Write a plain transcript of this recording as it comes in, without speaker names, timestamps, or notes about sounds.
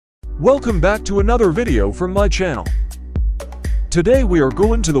Welcome back to another video from my channel. Today we are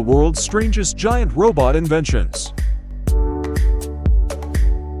going to the world's strangest giant robot inventions.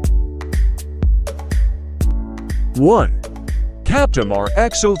 One, KABUTOM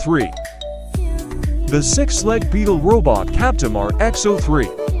RX-03. The six-leg beetle robot KABUTOM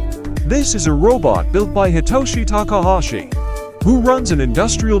RX-03. This is a robot built by Hitoshi Takahashi, who runs an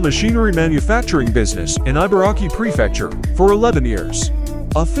industrial machinery manufacturing business in Ibaraki Prefecture for 11 years.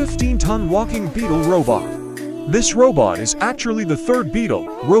 A 15-ton walking beetle robot. This robot is actually the third beetle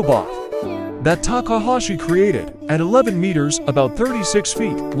robot that Takahashi created, at 11 meters, about 36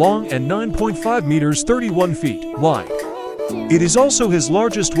 feet long and 9.5 meters, 31 feet wide. It is also his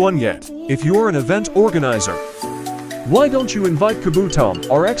largest one yet, if you're an event organizer. Why don't you invite KABUTOM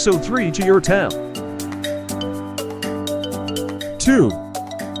RX-03 to your town? 2.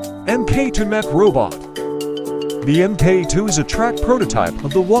 II Mech Robot. The MK2 is a track prototype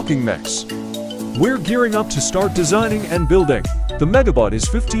of the walking mechs. We're gearing up to start designing and building. The MegaBot is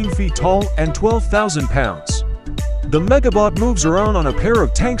 15 feet tall and 12,000 pounds. The MegaBot moves around on a pair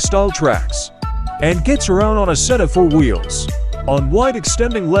of tank-style tracks and gets around on a set of 4 wheels on wide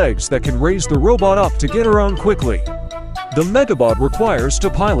extending legs that can raise the robot up to get around quickly. The MegaBot requires 2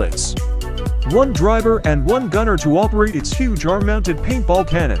 pilots, 1 driver and 1 gunner to operate its huge arm-mounted paintball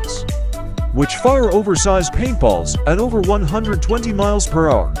cannons, which fire oversized paintballs at over 120 miles per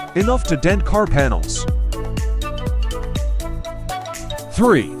hour, enough to dent car panels.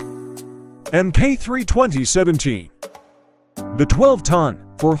 3. MK3 2017. The 12-ton,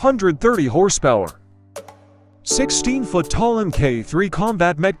 430 horsepower, 16-foot-tall MK3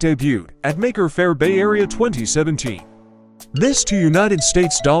 combat mech debuted at Maker Faire Bay Area 2017. This $2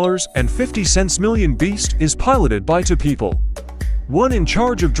 million beast is piloted by 2 people. 1 in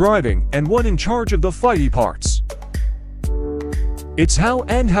charge of driving and 1 in charge of the fighty parts. Its HAL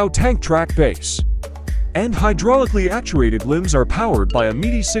and HAU tank track base and hydraulically actuated limbs are powered by a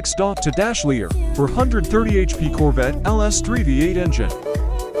meaty 6.2-liter 430 HP Corvette LS3 V8 engine.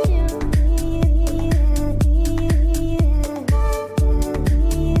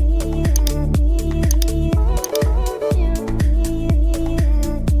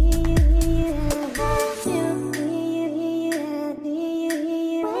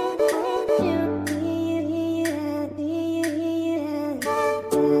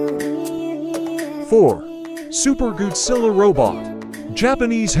 Four, Super Godzilla Robot.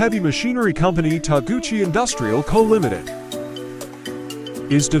 Japanese heavy machinery company Taguchi Industrial Co. Ltd.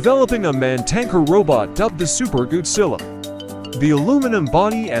 is developing a man-tanker robot dubbed the Super Godzilla. The aluminum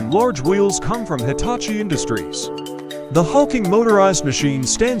body and large wheels come from Hitachi Industries. The hulking motorized machine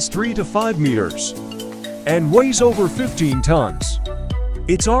stands 3 to 5 meters and weighs over 15 tons.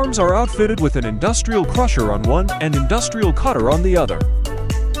 Its arms are outfitted with an industrial crusher on one and industrial cutter on the other.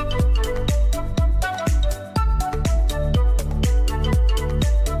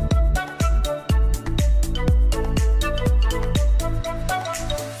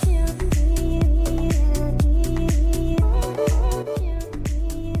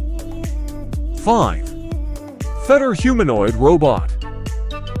 Five, FEDOR humanoid robot.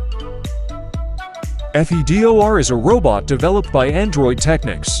 FEDOR is a robot developed by Android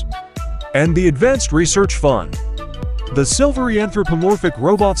Technics and the Advanced Research Fund. The silvery anthropomorphic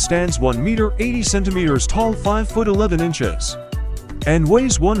robot stands 1 meter 80 centimeters tall, 5 foot 11 inches, and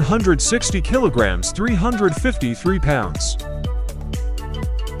weighs 160 kilograms, 353 pounds.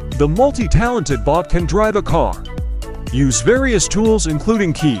 The multi-talented bot can drive a car, use various tools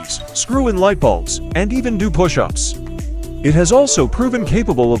including keys, screw-in light bulbs, and even do push-ups. It has also proven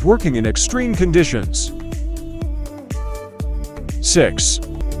capable of working in extreme conditions. 6.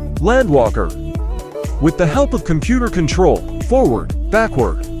 Landwalker. With the help of computer control, forward,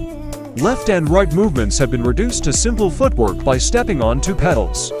 backward, left and right movements have been reduced to simple footwork by stepping on 2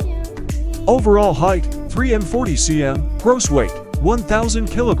 pedals. Overall height, 3m40 cm, gross weight, 1,000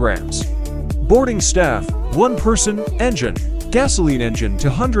 kilograms. Boarding staff, 1 person, engine, gasoline engine to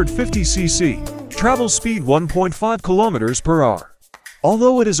 150 cc, travel speed 1.5 kilometers per hour.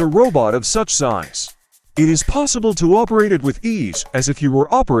 Although it is a robot of such size, it is possible to operate it with ease as if you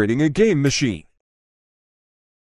were operating a game machine.